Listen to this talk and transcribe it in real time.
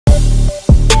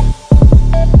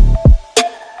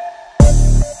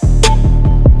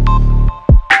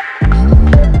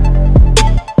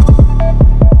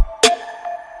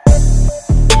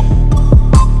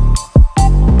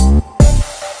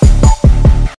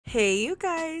Hey you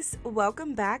guys,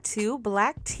 welcome back to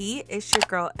Black Tea. It's your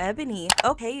girl Ebony.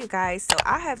 Okay you guys, so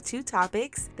I have two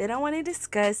topics that I want to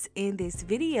discuss in this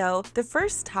video. The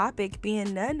first topic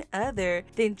being none other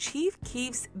than Chief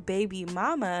Keef's baby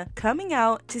mama coming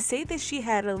out to say that she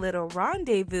had a little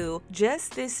rendezvous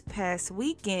just this past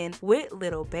weekend with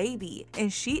Lil Baby,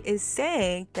 and she is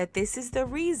saying that this is the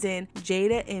reason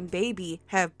Jada and Baby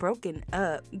have broken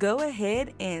up. Go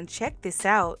ahead and check this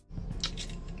out.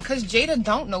 Cause Jada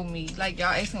don't know me. Like y'all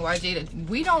asking why Jada,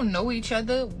 we don't know each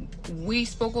other. We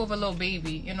spoke over Lil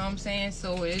Baby, you know what I'm saying?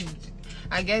 So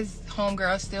I guess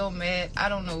homegirl still mad. I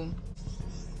don't know.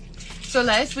 So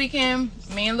last weekend,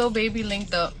 me and Lil Baby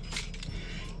linked up.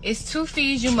 It's 2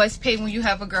 fees you must pay when you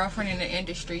have a girlfriend in the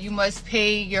industry. You must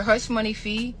pay your hush money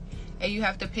fee, and you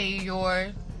have to pay your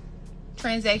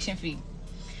transaction fee.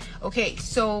 Okay,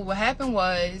 so what happened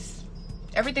was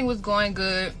everything was going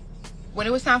good. When it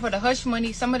was time for the hush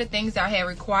money, some of the things that I had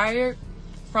required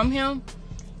from him,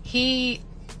 he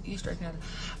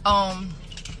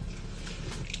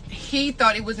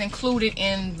thought it was included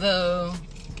in the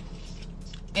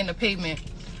payment.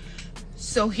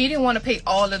 So he didn't want to pay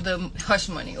all of the hush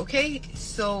money, okay?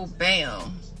 So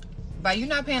bam. By you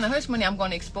not paying the hush money, I'm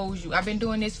going to expose you. I've been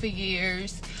doing this for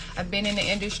years. I've been in the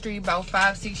industry about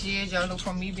 5-6 years. Y'all know,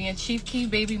 from me being Chief Keef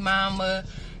baby mama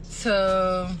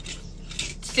to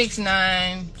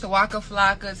 6ix9ine to Waka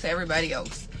Flocka to everybody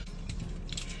else.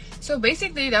 So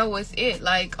basically that was it.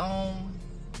 Like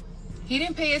he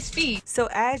didn't pay his fee. So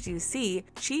as you see,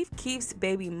 Chief Keef's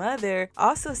baby mother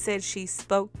also said she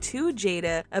spoke to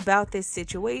Jada about this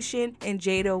situation and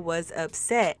Jada was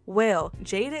upset. Well,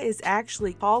 Jada is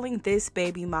actually calling this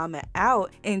baby mama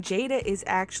out, and Jada is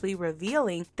actually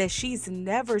revealing that she's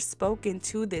never spoken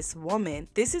to this woman.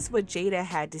 This is what Jada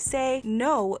had to say.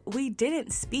 No, we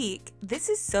didn't speak. This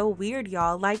is so weird,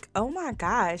 y'all. Like, oh my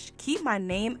gosh, keep my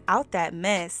name out that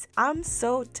mess. I'm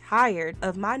so tired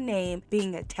of my name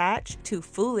being attached to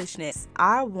foolishness.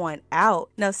 I want out.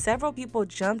 Now, several people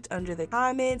jumped under the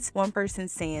comments. One person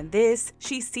saying this: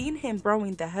 she seen him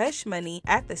throwing the hush money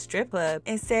at the strip club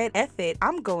and said, F it,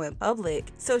 I'm going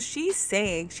public. So she's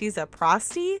saying she's a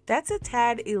prostie? That's a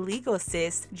tad illegal,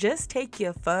 sis. Just take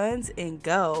your funds and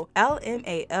go.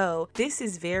 LMAO. This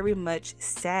is very much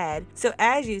sad. So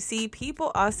as you see,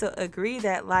 people also agree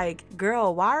that, like,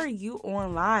 girl, why are you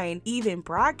online even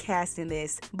broadcasting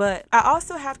this? But I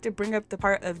also have to bring up the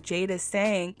part of Jada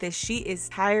saying that she is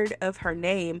tired of her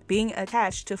name being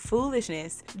attached to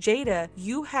foolishness. Jada,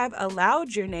 you have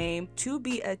allowed your name to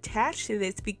be attached to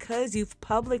this because you've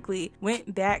publicly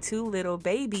went back to Lil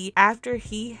Baby after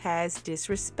he has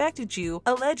disrespected you,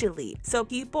 allegedly. So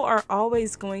people are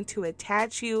always going to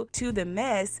attach you to the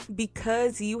mess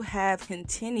because you have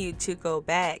continued to go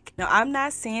back. Now, I'm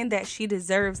not saying that she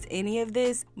deserves any of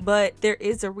this, but there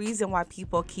is a reason why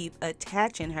people keep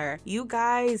attaching her. You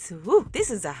guys, whew, this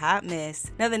is a hot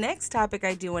mess. Now, the next topic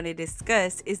I do want to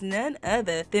discuss is none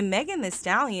other than Megan Thee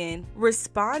Stallion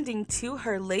responding to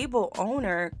her label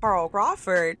owner,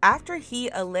 Crawford, after he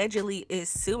allegedly is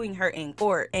suing her in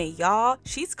court. And y'all,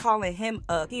 she's calling him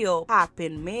a heel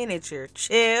popping manager.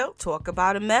 Chill. Talk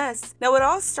about a mess. Now, it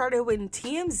all started when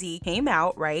TMZ came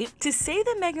out, right, to say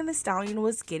that Megan Thee Stallion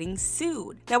was getting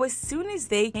sued. Now, as soon as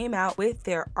they came out with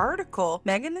their article,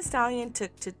 Megan Thee Stallion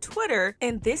took to Twitter,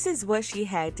 and this is what she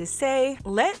had to say: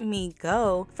 let me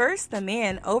go. First, the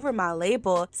man over my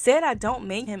label said I don't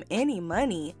make him any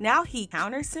money. Now he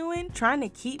countersuing, trying to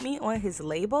keep me on his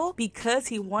label because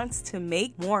he wants to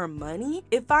make more money.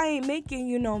 If I ain't making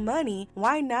you no money,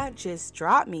 why not just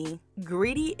drop me?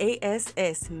 Greedy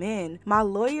ASS men. My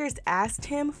lawyers asked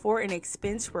him for an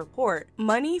expense report.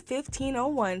 Money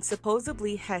 1501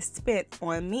 supposedly has spent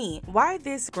on me. Why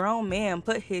this grown man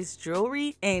put his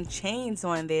jewelry and chains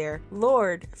on there?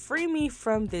 Lord, free me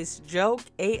from this joke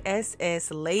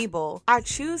ASS label. I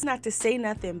choose not to say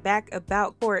nothing back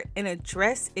about court and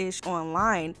address-ish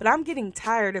online, but I'm getting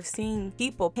tired of seeing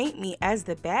people paint me as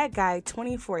the bad guy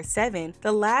 24/7.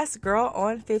 The last girl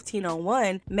on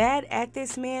 1501 mad at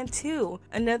this man too.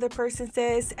 Another person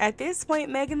says, at this point,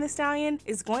 Megan Thee Stallion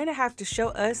is going to have to show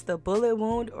us the bullet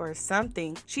wound or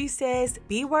something. She says,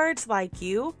 B words like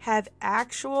you have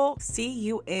actual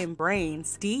CUN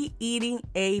brains. D eating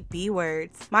A B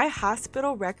words. My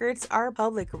hospital records are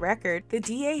public record. The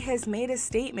DA has made a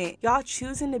statement. Y'all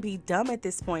choosing to be dumb at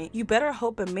this point. You better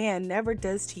hope a man never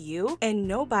does to you, and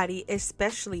nobody,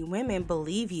 especially women,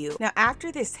 believe you. Now,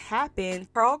 after this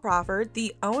happened, Crawford,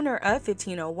 the owner of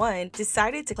 1501,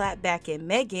 decided to clap right back at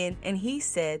Megan, and he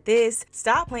said this: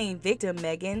 "Stop playing victim,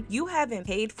 Megan. You haven't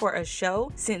paid for a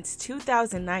show since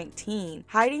 2019.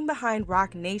 Hiding behind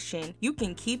Rock Nation, you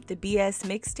can keep the BS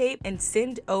mixtape and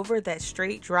send over that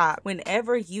straight drop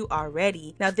whenever you are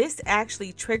ready." Now this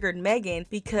actually triggered Megan,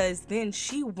 because then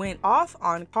she went off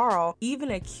on Carl,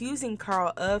 even accusing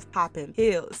Carl of popping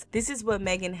pills. This is what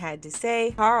Megan had to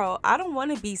say: "Carl, I don't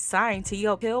want to be signed to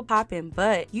your pill popping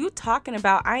butt. You talking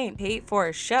about I ain't paid for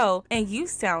a show, and you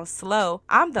sound slow.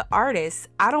 I'm the artist.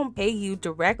 I don't pay you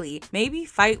directly. Maybe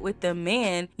fight with the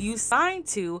man you signed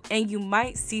to and you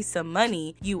might see some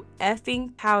money, you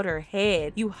effing powder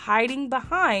head. You hiding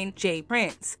behind J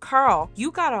Prince. Carl,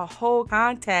 you got a whole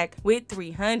contact with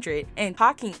 300 and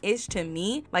talking ish to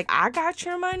me like I got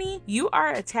your money? You are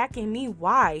attacking me.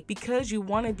 Why? Because you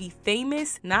want to be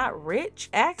famous, not rich?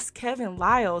 Ask Kevin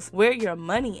Lyles where your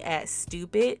money at,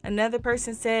 stupid." Another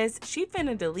person says, "She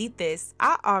finna delete this.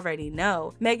 I already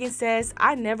know." Megan says,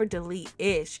 "I never delete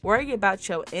ish. Worry about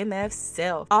your MF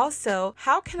self. Also,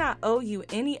 how can I owe you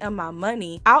any of my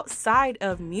money outside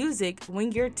of music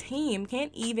when your team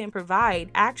can't even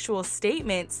provide actual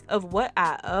statements of what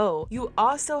I owe? You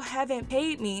also haven't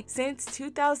paid me since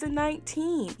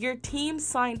 2019. Your team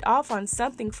signed off on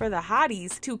something for the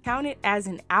hotties to count it as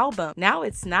an album. Now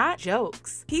it's not."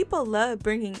 Jokes. People love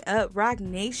bringing up Rock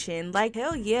Nation like,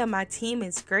 hell yeah, my team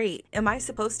is great. Am I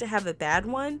supposed to have a bad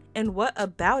one? And what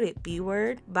about it,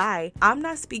 B-word? Bye. I'm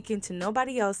not speaking to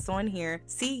nobody else on here.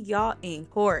 See y'all in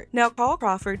court. Now,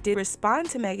 Crawford did respond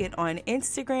to Megan on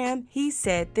Instagram. He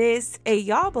said this: "Hey,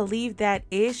 y'all believe that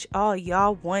ish all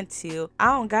y'all want to. I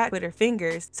don't got Twitter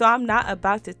fingers, so I'm not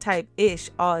about to type ish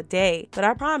all day. But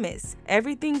I promise,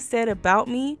 everything said about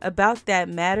me about that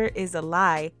matter is a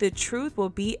lie. The truth will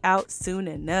be out soon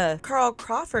enough."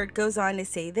 Crawford goes on to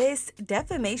say this: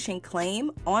 "Defamation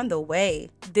claim on the way.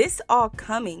 This all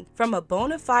coming from a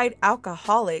bona fide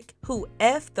alcoholic who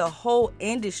effed the whole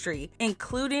industry,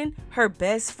 including her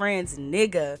best friend's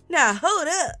nigga." Now hold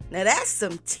up. Now that's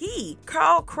some tea.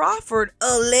 Crawford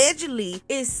allegedly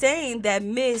is saying that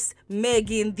Miss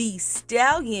Megan Thee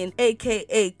Stallion,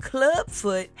 aka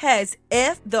Clubfoot, has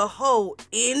effed the whole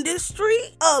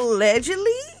industry?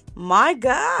 Allegedly? My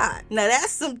God. Now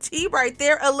that's some tea right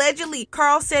there. Allegedly.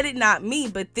 Carl said it, not me,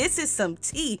 but this is some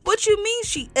tea. What you mean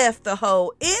she effed the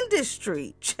whole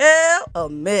industry? Chill, a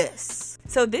mess.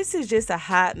 So this is just a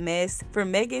hot mess for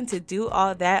Megan to do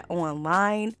all that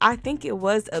online. I think it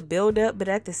was a buildup, but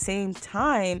at the same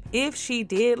time, if she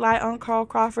did lie on Carl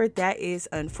Crawford, that is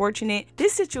unfortunate.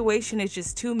 This situation is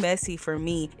just too messy for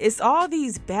me. It's all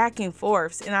these back and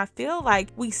forths, and I feel like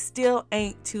we still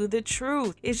ain't to the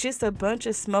truth. It's just a bunch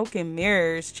of smoke and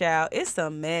mirrors, child. It's a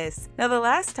mess. Now, the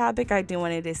last topic I do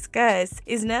want to discuss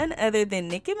is none other than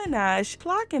Nicki Minaj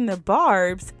clocking the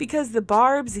Barbz, because the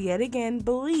Barbz yet again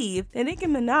believe that Nicki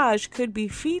Minaj could be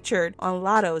featured on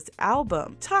Latto's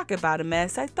album. Talk about a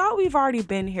mess. I thought we've already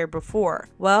been here before.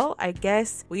 Well, I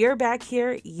guess we are back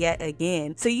here yet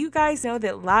again. So you guys know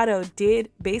that Latto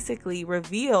did basically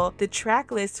reveal the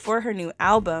track list for her new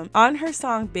album. On her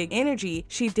song Big Energy,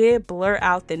 she did blur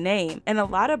out the name, and a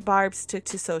lot of Barbz took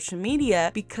to social media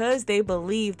because they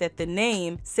believed that the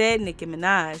name said Nicki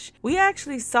Minaj. We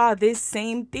actually saw this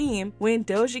same theme when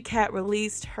Doja Cat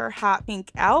released her Hot Pink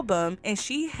album and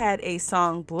she had a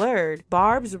song blurred.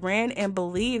 Barbz ran and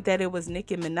believed that it was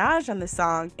Nicki Minaj on the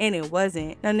song, and it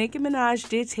wasn't. Now, Nicki Minaj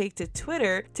did take to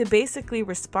Twitter to basically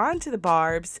respond to the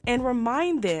Barbz and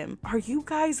remind them, are you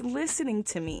guys listening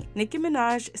to me? Nicki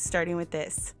Minaj starting with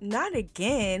this: "Not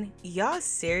again. Y'all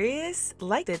serious?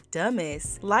 Like the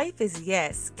dumbest. Life is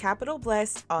yes. Capital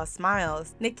blessed, all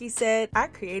smiles." Nicki said, "I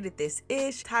created this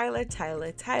ish. Tyler.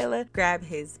 Grab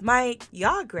his mic.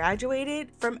 Y'all graduated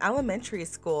from elementary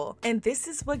school, and this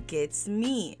is what gets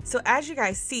me." So as you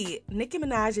guys see, Nicki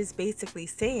Minaj is basically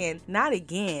saying, not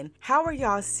again. How are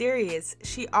y'all serious?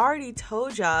 She already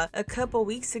told y'all a couple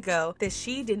weeks ago that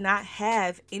she did not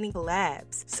have any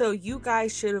collabs. So you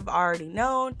guys should have already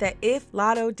known that if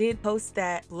Latto did post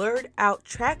that blurred out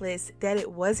track list, that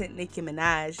it wasn't Nicki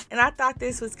Minaj. And I thought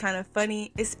this was kind of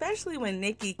funny, especially when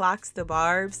Nicki clocks the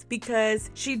Barbz, because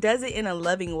she does it in a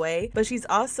loving way, but she's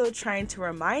also trying to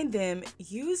remind them,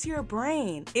 use your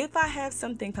brain. If I have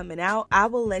something coming out, I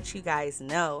will let you guys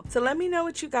know. So let me know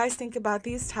what you guys think about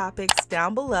these topics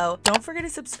down below. Don't forget to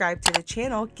subscribe to the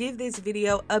channel. Give this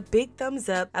video a big thumbs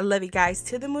up. I love you guys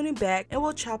to the moon and back, and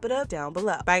we'll chop it up down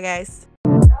below. Bye guys.